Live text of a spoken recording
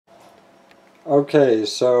Okay,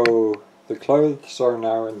 so the clothes are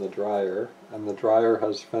now in the dryer, and the dryer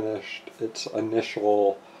has finished its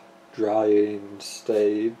initial drying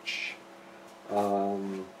stage.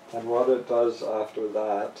 And what it does after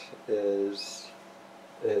that is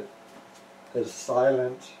it is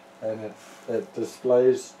silent and it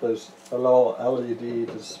displays, there's a little LED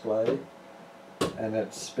display, and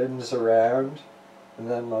it spins around, and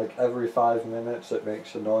then like every 5 minutes it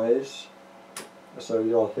makes a noise. So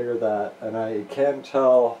you'll hear that, and I can't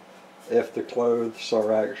tell if the clothes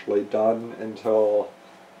are actually done until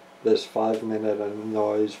this 5 minute of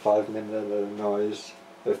noise, 5 minute of noise.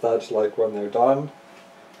 If that's like when they're done,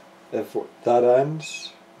 if that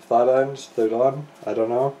ends, they're done. I don't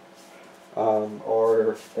know.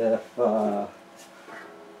 Or if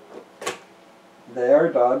they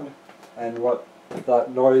are done, and what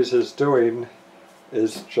that noise is doing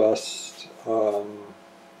is just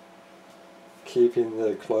keeping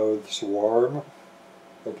the clothes warm,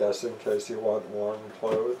 I guess, in case you want warm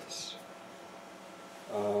clothes.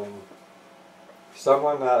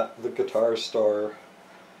 Someone at the guitar store,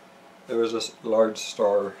 it was a large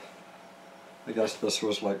store, I guess this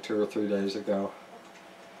was like 2 or 3 days ago,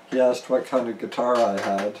 he asked what kind of guitar I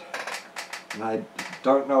had, and I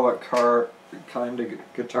don't know what kind of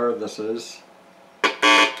guitar this is.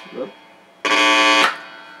 Whoop.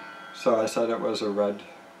 So I said it was a red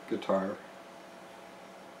guitar.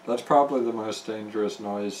 That's probably the most dangerous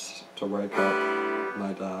noise to wake up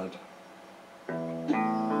my dad.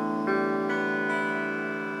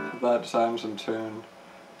 That sounds in tune.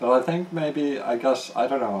 But I think maybe, I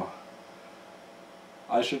don't know.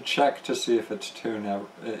 I should check to see if it's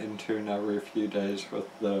in tune every few days with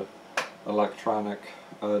the electronic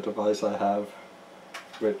device I have,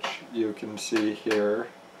 which you can see here.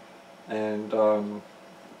 And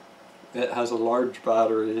it has a large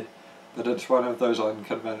battery, but it's one of those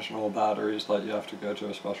unconventional batteries that you have to go to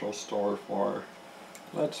a special store for.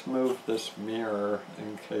 Let's move this mirror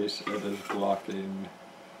in case it is blocking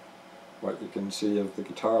what you can see of the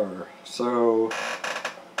guitar. So,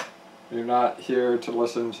 you're not here to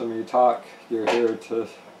listen to me talk, you're here to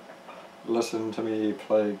listen to me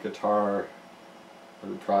play guitar or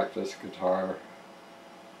practice guitar.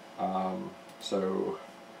 So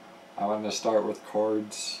I want to start with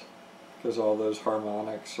chords, because all those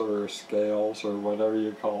harmonics or scales or whatever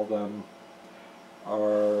you call them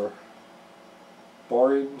are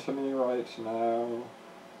boring to me right now.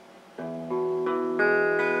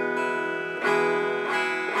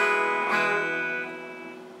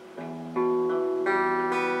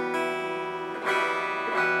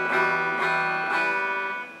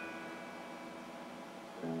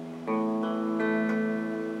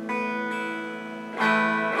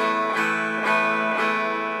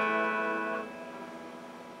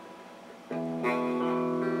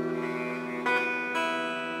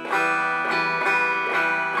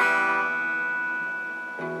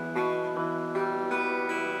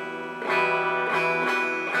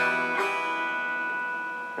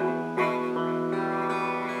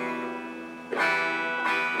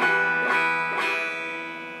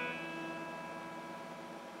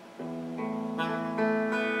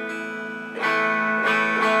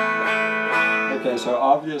 Okay, so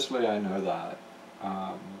obviously I know that.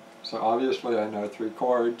 So obviously I know 3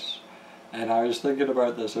 chords, and I was thinking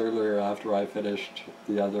about this earlier after I finished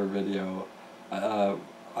the other video.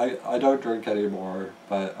 I don't drink anymore,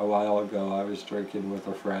 but a while ago I was drinking with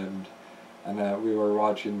a friend, and we were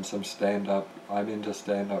watching some stand-up. I'm into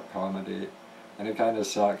stand-up comedy, and it kind of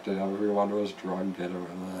sucked, and everyone was drunk, and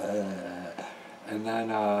then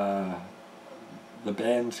the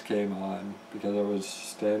bands came on, because it was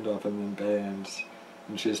stand-up and then bands,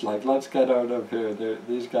 and she's like, let's get out of here,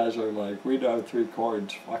 these guys are like, we know 3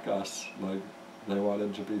 chords, fuck us. Like, they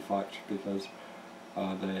wanted to be fucked because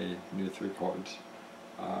they knew 3 chords.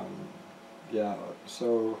 Yeah,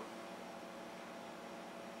 so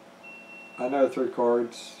I know 3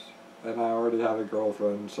 chords, and I already have a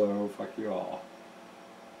girlfriend, so fuck you all.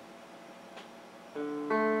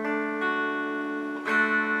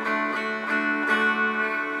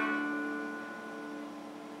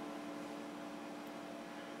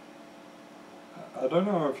 I don't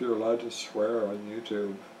know if you're allowed to swear on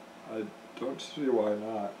YouTube. I don't see why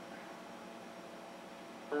not.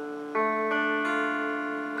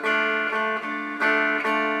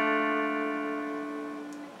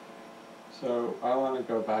 So I want to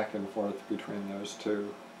go back and forth between those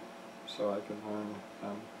two so I can learn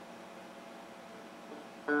them.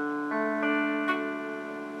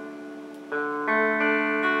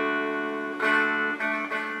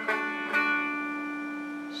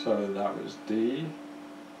 So that was D,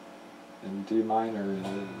 and D minor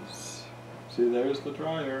is See, there's the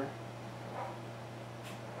dryer.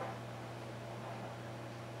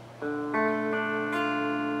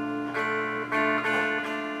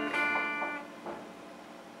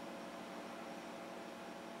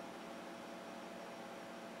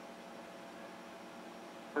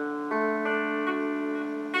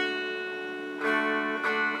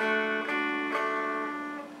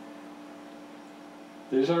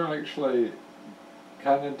 These are actually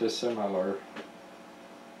kind of dissimilar,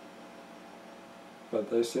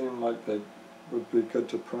 but they seem like they would be good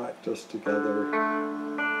to practice together.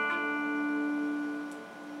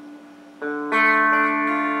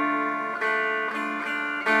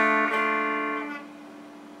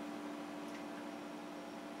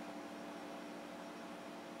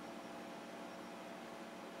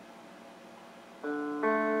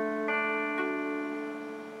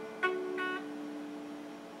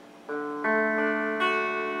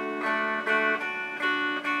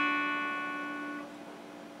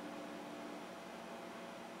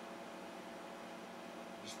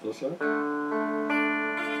 Is this it?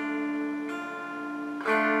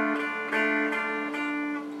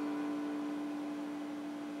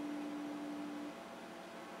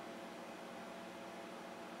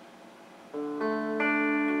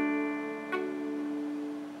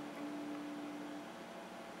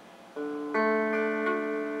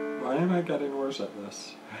 Why am I getting worse at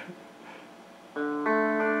this?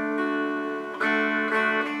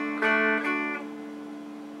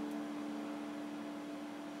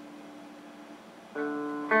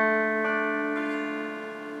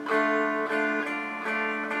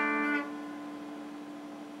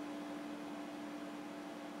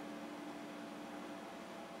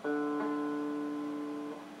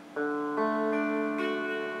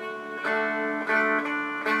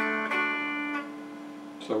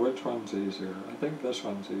 So which one's easier? I think this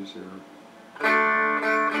one's easier.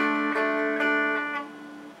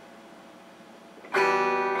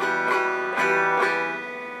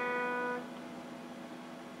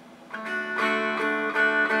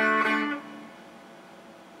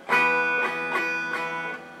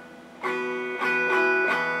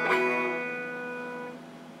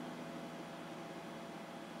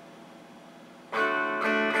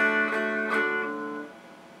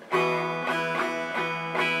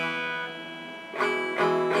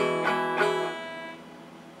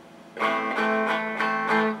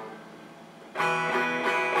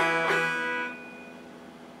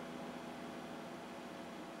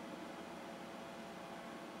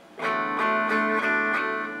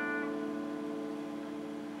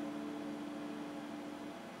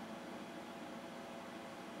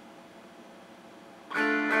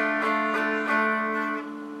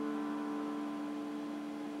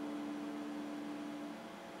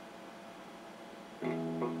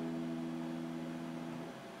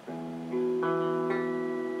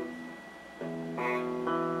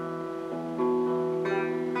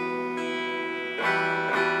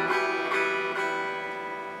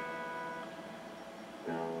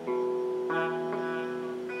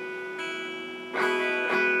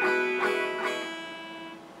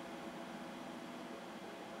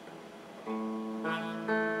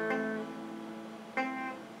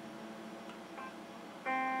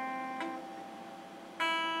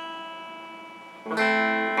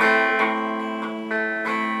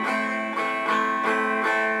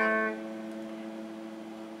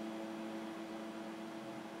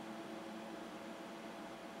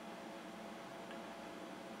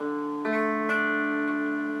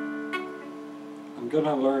 I'm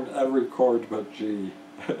gonna learn every chord but G.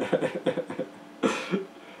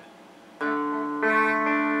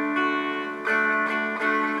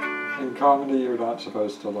 In comedy, you're not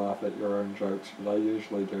supposed to laugh at your own jokes, but I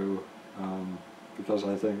usually do, because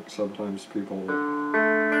I think sometimes people don't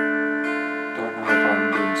know if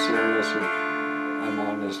I'm being serious or I'm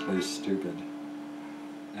honestly stupid.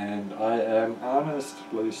 And I am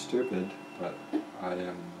honestly stupid, but I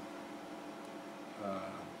am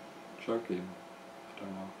joking. I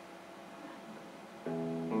don't know.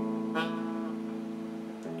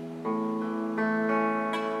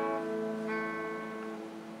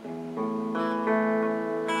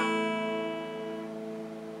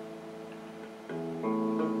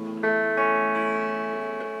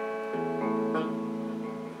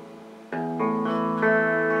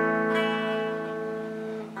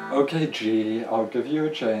 Okay, G, I'll give you a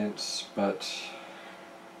chance, but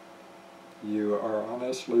you are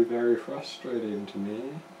honestly very frustrating to me,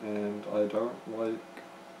 and I don't like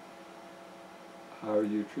how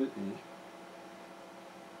you treat me.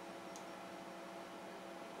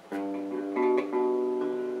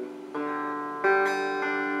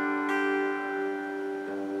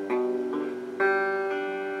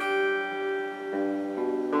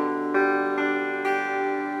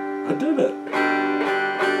 did it!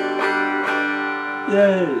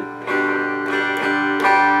 Yay!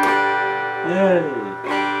 Yay!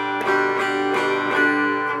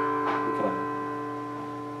 Okay.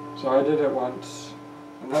 So I did it once,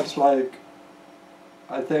 and that's like,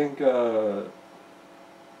 I think the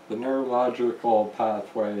neurological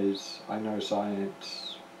pathways, I know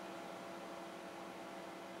science,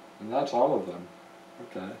 and that's all of them.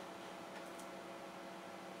 Okay.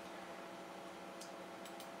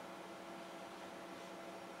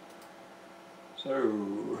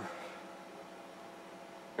 So,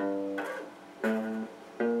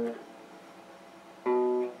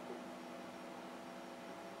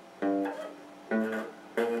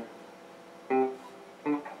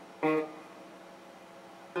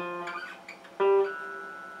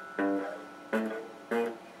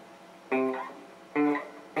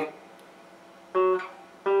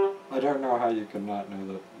 I don't know how you can not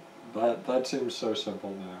know that. That seems so simple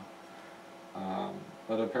now.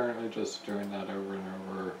 But apparently just doing that over and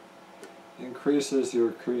over increases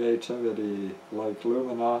your creativity, like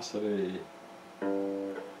luminosity.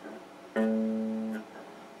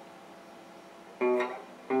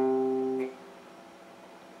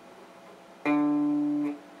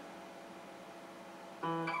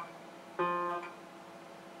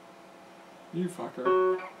 You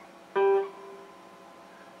fucker.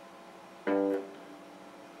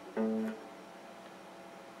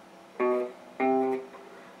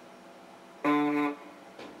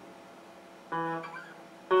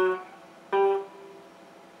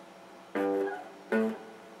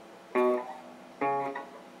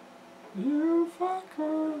 You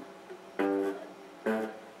fucker.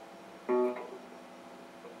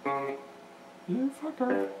 You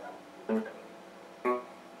fucker.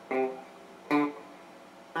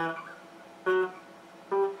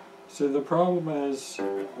 See, the problem is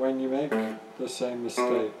when you make the same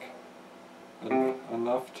mistake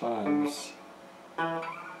enough times,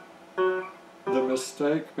 the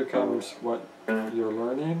mistake becomes what you're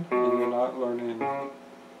learning, and you're not learning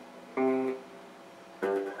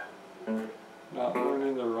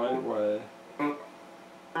the right way.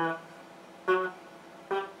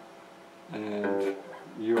 And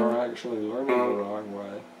you are actually learning the wrong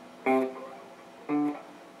way.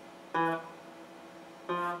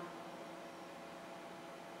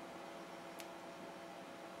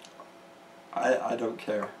 I don't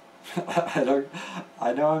care. I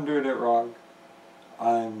know I'm doing it wrong.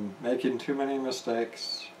 I'm making too many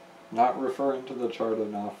mistakes, not referring to the chart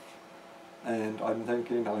enough, and I'm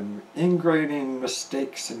thinking I'm ingraining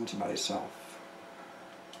mistakes into myself.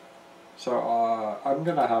 So I'm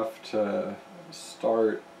gonna have to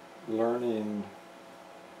start learning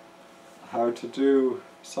how to do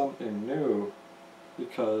something new,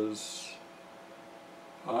 because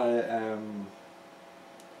I am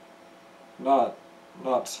not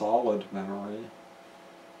solid memory,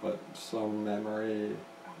 but some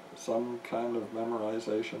kind of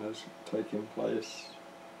memorization is taking place,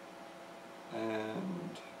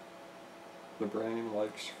 and the brain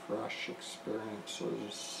likes fresh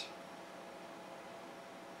experiences.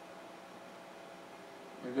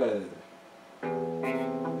 Okay.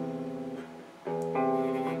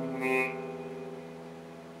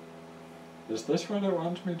 Is this what it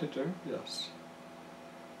wants me to do? Yes.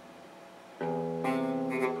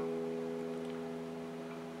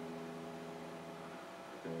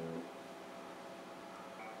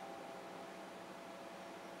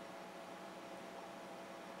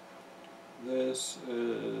 This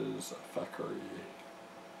is a fuckery.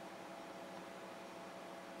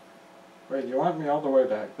 Wait, you want me all the way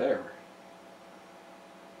back there?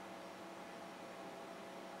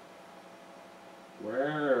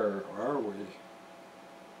 Where are we?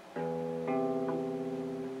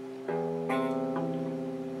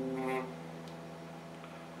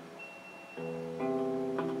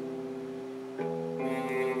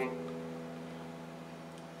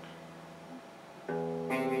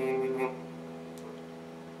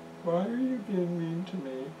 Why are you being mean to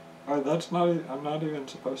me? Oh, that's not, I'm not even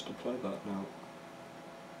supposed to play that note.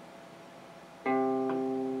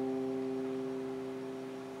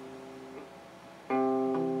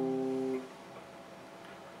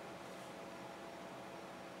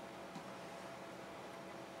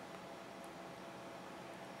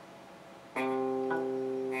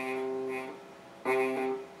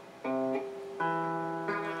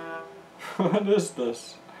 What is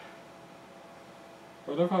this?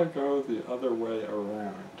 What if I go the other way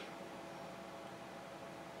around?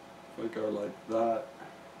 If I go like that,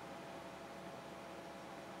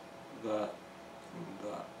 that, and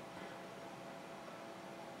that.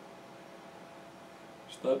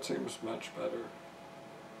 So that seems much better.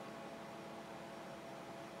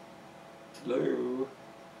 slow.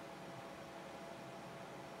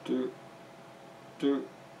 Do, do,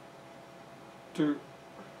 do.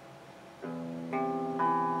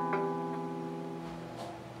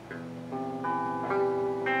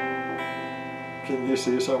 Can you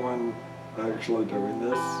see someone actually doing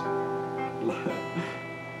this?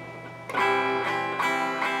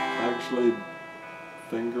 Actually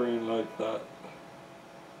fingering like that.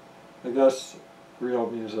 I guess real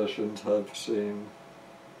musicians have seen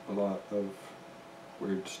a lot of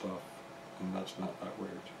weird stuff, and that's not that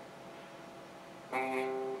weird.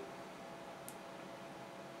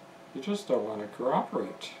 You just don't want to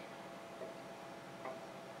cooperate.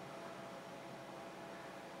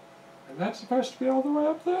 And that's supposed to be all the way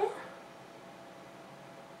up there?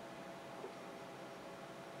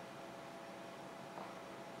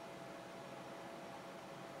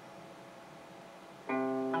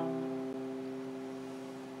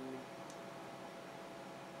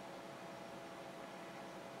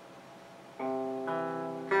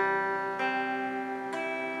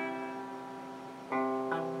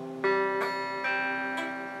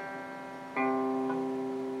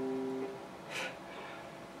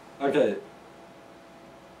 Okay,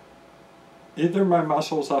 either my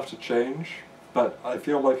muscles have to change, but I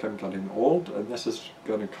feel like I'm getting old, and this is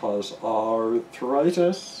going to cause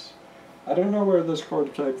arthritis. I don't know where this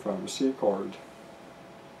chord came from, C chord.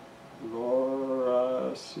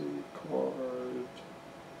 Laura, C chord.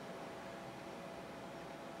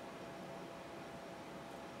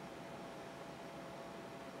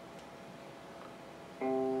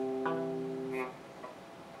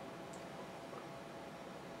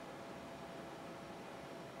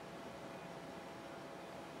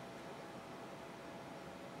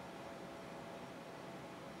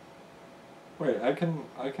 Wait, I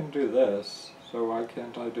can do this, so why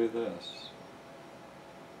can't I do this?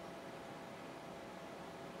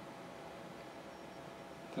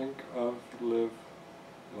 Think of, live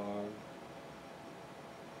long,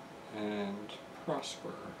 and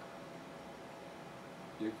prosper.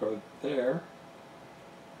 You go there.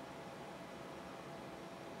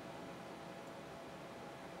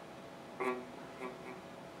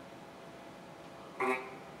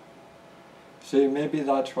 See, maybe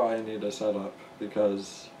that's why I need a setup,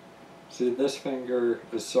 because, see, this finger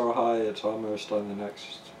is so high it's almost on the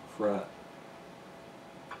next fret.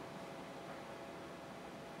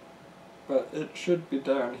 But it should be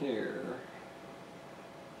down here.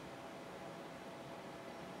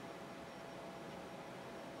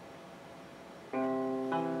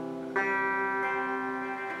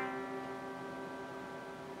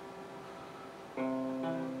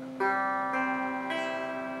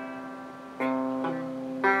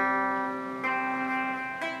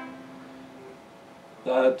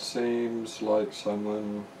 That seems like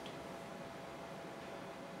someone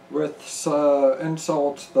with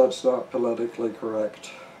insults that's not politically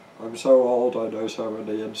correct. I'm so old, I know so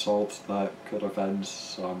many insults that could offend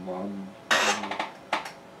someone.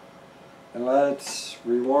 And let's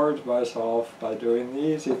reward myself by doing the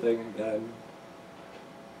easy thing again.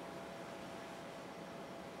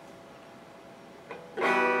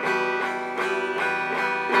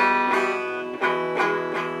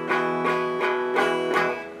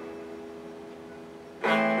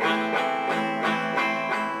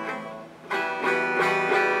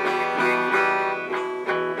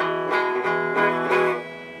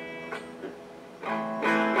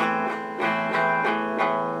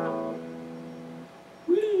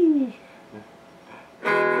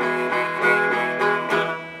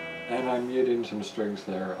 Some strings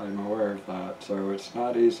there, I'm aware of that, so it's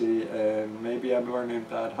not easy, and maybe I'm learning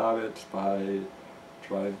bad habits by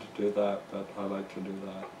trying to do that, but I like to do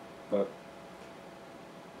that. But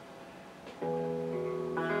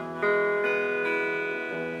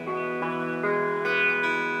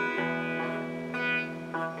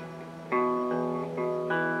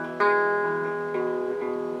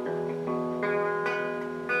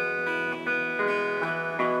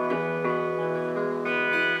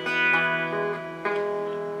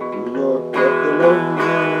look at the lone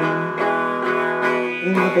man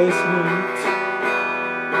in the basement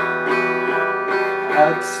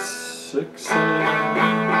at 6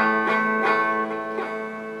 a.m.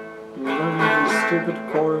 learning these stupid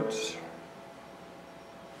chords.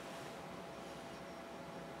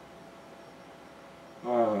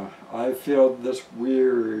 I feel this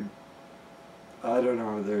weird, I don't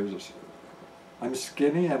know, I'm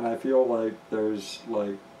skinny and I feel like there's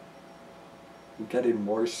like, I'm getting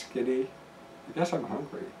more skinny. I guess I'm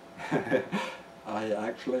hungry. I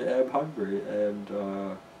actually am hungry, and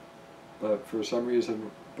but for some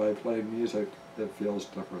reason by playing music it feels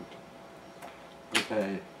different.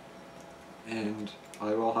 Okay, and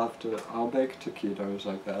I'll make taquitos,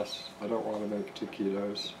 I guess. I don't want to make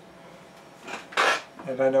taquitos.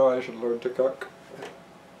 And I know I should learn to cook.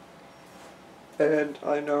 And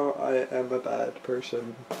I know I am a bad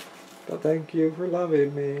person. But thank you for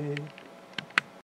loving me.